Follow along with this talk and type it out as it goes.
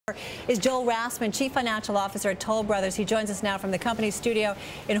Is Joel Rassman, Chief Financial Officer at Toll Brothers. He joins us now from the company's studio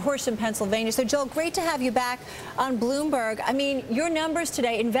in Horsham, Pennsylvania. So, Joel, great to have you back on Bloomberg. I mean, your numbers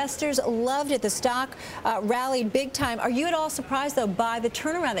today, investors loved it. The stock rallied big time. Are you at all surprised, though, by the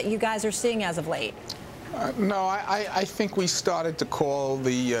turnaround that you guys are seeing as of late? No, I think we started to call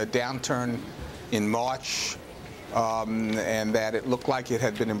the downturn in March, and that it looked like it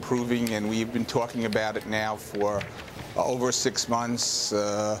had been improving, and we've been talking about it now for over 6 months,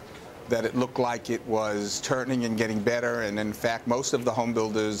 that it looked like it was turning and getting better. And in fact, most of the home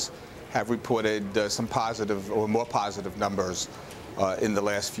builders have reported some positive or more positive numbers in the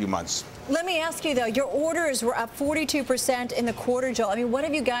last few months. Let me ask you, though, your orders were up 42% in the quarter, Joel. I mean, what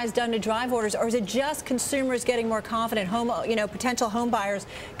have you guys done to drive orders, or is it just consumers getting more confident, potential home buyers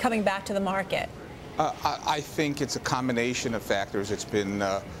coming back to the market? I think it's a combination of factors. It's been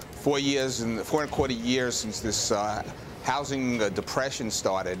 4 and a quarter years since this housing depression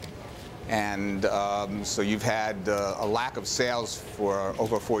started, and so you've had a lack of sales for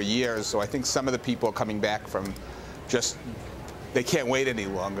over 4 years. So I think some of the people are coming back from just they can't wait any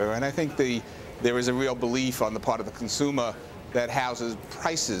longer, and I think there is a real belief on the part of the consumer that housing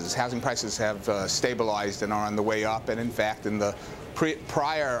prices have stabilized and are on the way up. And in fact, in the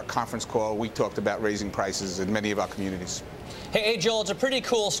prior conference call, we talked about raising prices in many of our communities. Hey, Joel, it's a pretty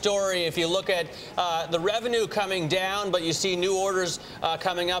cool story if you look at the revenue coming down, but you see new orders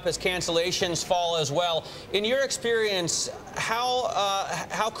coming up as cancellations fall as well. In your experience,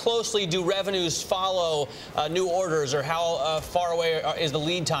 how closely do revenues follow new orders, or how far away is the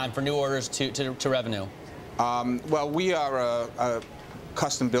lead time for new orders to revenue? Well, we are a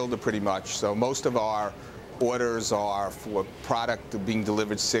custom builder pretty much, so most of our orders are for product being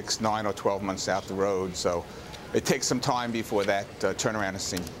delivered 6, 9, or 12 months out the road. So it takes some time before that turnaround is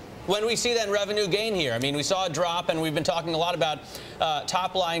seen. When we see that revenue gain here, I mean, we saw a drop, and we've been talking a lot about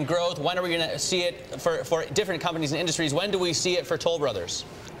top-line growth. When are we going to see it for different companies and industries? When do we see it for Toll Brothers?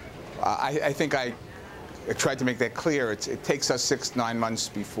 I think I tried to make that clear. It takes us 6 to 9 months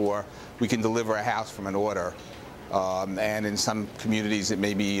before we can deliver a house from an order. And in some communities, it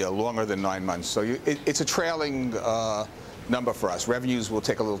may be longer than 9 months. So it's a trailing number for us. Revenues will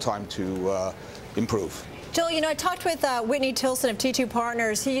take a little time to improve. Joel, I talked with Whitney Tilson of T2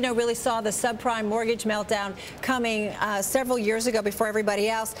 Partners. He, really saw the subprime mortgage meltdown coming several years ago before everybody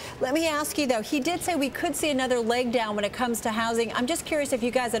else. Let me ask you, though, he did say we could see another leg down when it comes to housing. I'm just curious if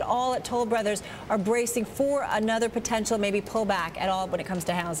you guys at all at Toll Brothers are bracing for another potential maybe pullback at all when it comes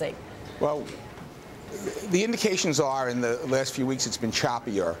to housing. Well, the indications are in the last few weeks it's been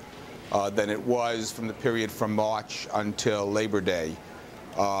choppier than it was from the period from March until Labor Day.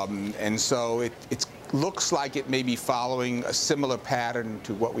 And so it looks like it may be following a similar pattern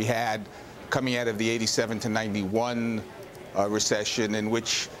to what we had coming out of the 87 to 91 recession, in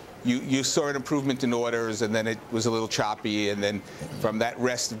which you saw an improvement in orders, and then it was a little choppy, and then from that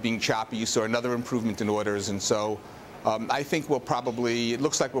rest of being choppy, you saw another improvement in orders. And so I think it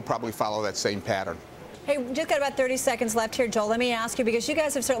looks like we'll probably follow that same pattern. Hey, we just got about 30 seconds left here, Joel. Let me ask you, because you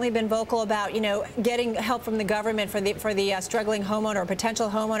guys have certainly been vocal about, getting help from the government for the struggling homeowner or potential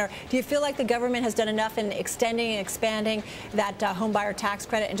homeowner. Do you feel like the government has done enough in extending and expanding that home buyer tax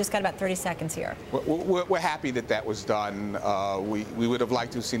credit? And just got about 30 seconds here. We're happy that was done. We would have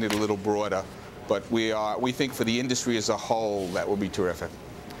liked to have seen it a little broader, but we think for the industry as a whole that will be terrific.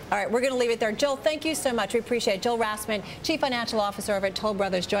 All right, we're going to leave it there. Joel, thank you so much. We appreciate it. Joel Rassman, Chief Financial Officer over at Toll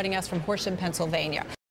Brothers, joining us from Horsham, Pennsylvania.